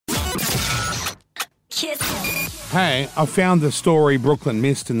Hey, I found the story Brooklyn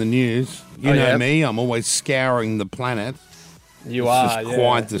missed in the news. You know me, I'm always scouring the planet. You It's are, just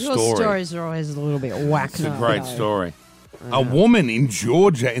quite the Your story. stories are always a little bit whack. It's a great story. A woman in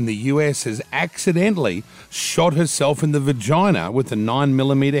Georgia in the US has accidentally shot herself in the vagina with a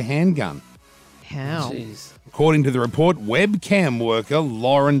 9mm handgun. How? Jeez. According to the report, webcam worker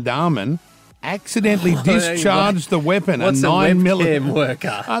Lauren Darman accidentally discharged the weapon. What's a 9mm webcam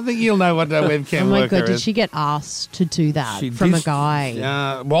worker? I think you'll know what a webcam Oh my worker God, did is. she get asked to do that She from a dis-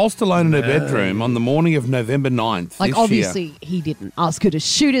 guy? whilst alone in her bedroom on the morning of November 9th Like, this obviously, year. he didn't ask her to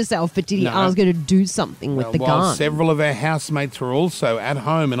shoot herself, but did he No. ask her to do something with the While gun? several of her housemates were also at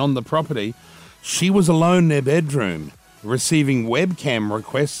home and on the property, she was alone in her bedroom receiving webcam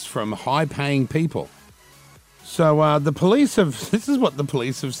requests from high-paying people. So the police have... This is what the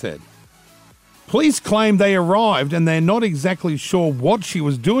police have said. Police claim they arrived and they're not exactly sure what she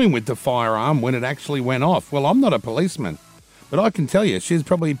was doing with the firearm when it actually went off. Well, I'm not a policeman, but I can tell you she's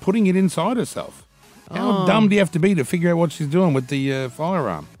probably putting it inside herself. How dumb do you have to be to figure out what she's doing with the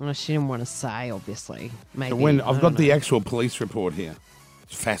firearm? Well, she didn't want to say, obviously. Maybe. So when I I've don't got the know. actual police report here.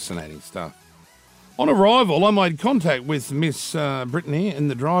 It's fascinating stuff. On arrival, I made contact with Miss Brittany in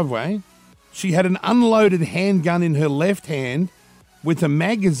the driveway. She had an unloaded handgun in her left hand with a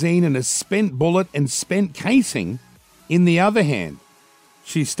magazine and a spent bullet and spent casing in the other hand.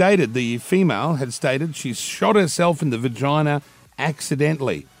 She stated, the female had stated, she shot herself in the vagina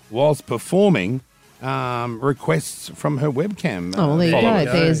accidentally whilst performing requests from her webcam. Oh, well, there you go.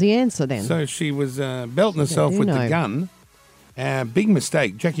 followers. There's the answer then. So she was belting herself do with the know. gun. Big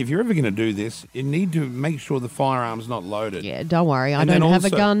mistake. Jackie, if you're ever going to do this, you need to make sure the firearm's not loaded. Yeah, don't worry. I And don't then have a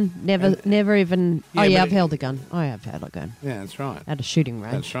also- gun. Never even. Yeah, Oh, yeah, but I've held a gun. I have held a gun Yeah, that's right. at a shooting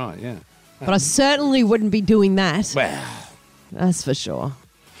range. That's right, yeah. But I certainly wouldn't be doing that. Well, That's for sure.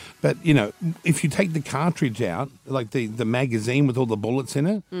 but, you know, if you take the cartridge out, like the magazine with all the bullets in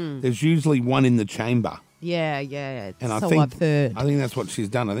it, there's usually one in the chamber. Yeah, yeah. And So I think I've heard. I think that's what she's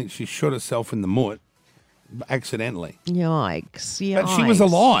done. I think she shot herself in the mutt accidentally. Yikes. But she was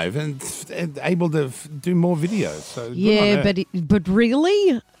alive and able to do more videos. So good on Yeah, her. but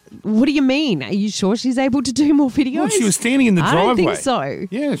really? What do you mean? Are you sure she's able to do more videos? Well, she was standing in the driveway. I don't think so.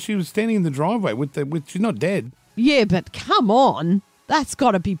 Yeah, she was standing in the driveway with she's not dead. Yeah, but come on. That's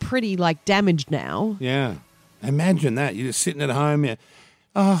got to be pretty, damaged now. Yeah. Imagine that. You're just sitting at home. Yeah.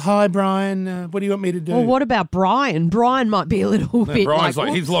 Oh, hi, Brian. What do you want me to do? Well, what about Brian? Brian might be a little bit Brian's like,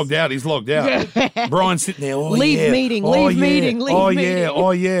 he's "Whoops." logged out. He's logged out. Brian's sitting there. Oh, Leave yeah. meeting, Oh, leave yeah. meeting, leave oh, meeting. Yeah.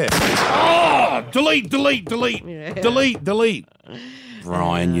 Oh, yeah. Oh, delete. Delete.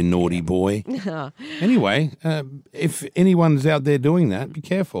 Brian, you naughty boy. Anyway, if anyone's out there doing that, be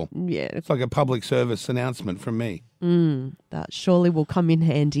careful. Yeah, It's like a public service announcement from me. that surely will come in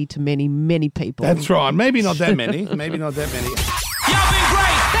handy to many, many people. That's right. Maybe not that many. Maybe not that many. Y'all been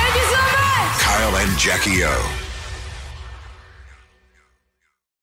great. Thank you so much. Kyle and Jackie O.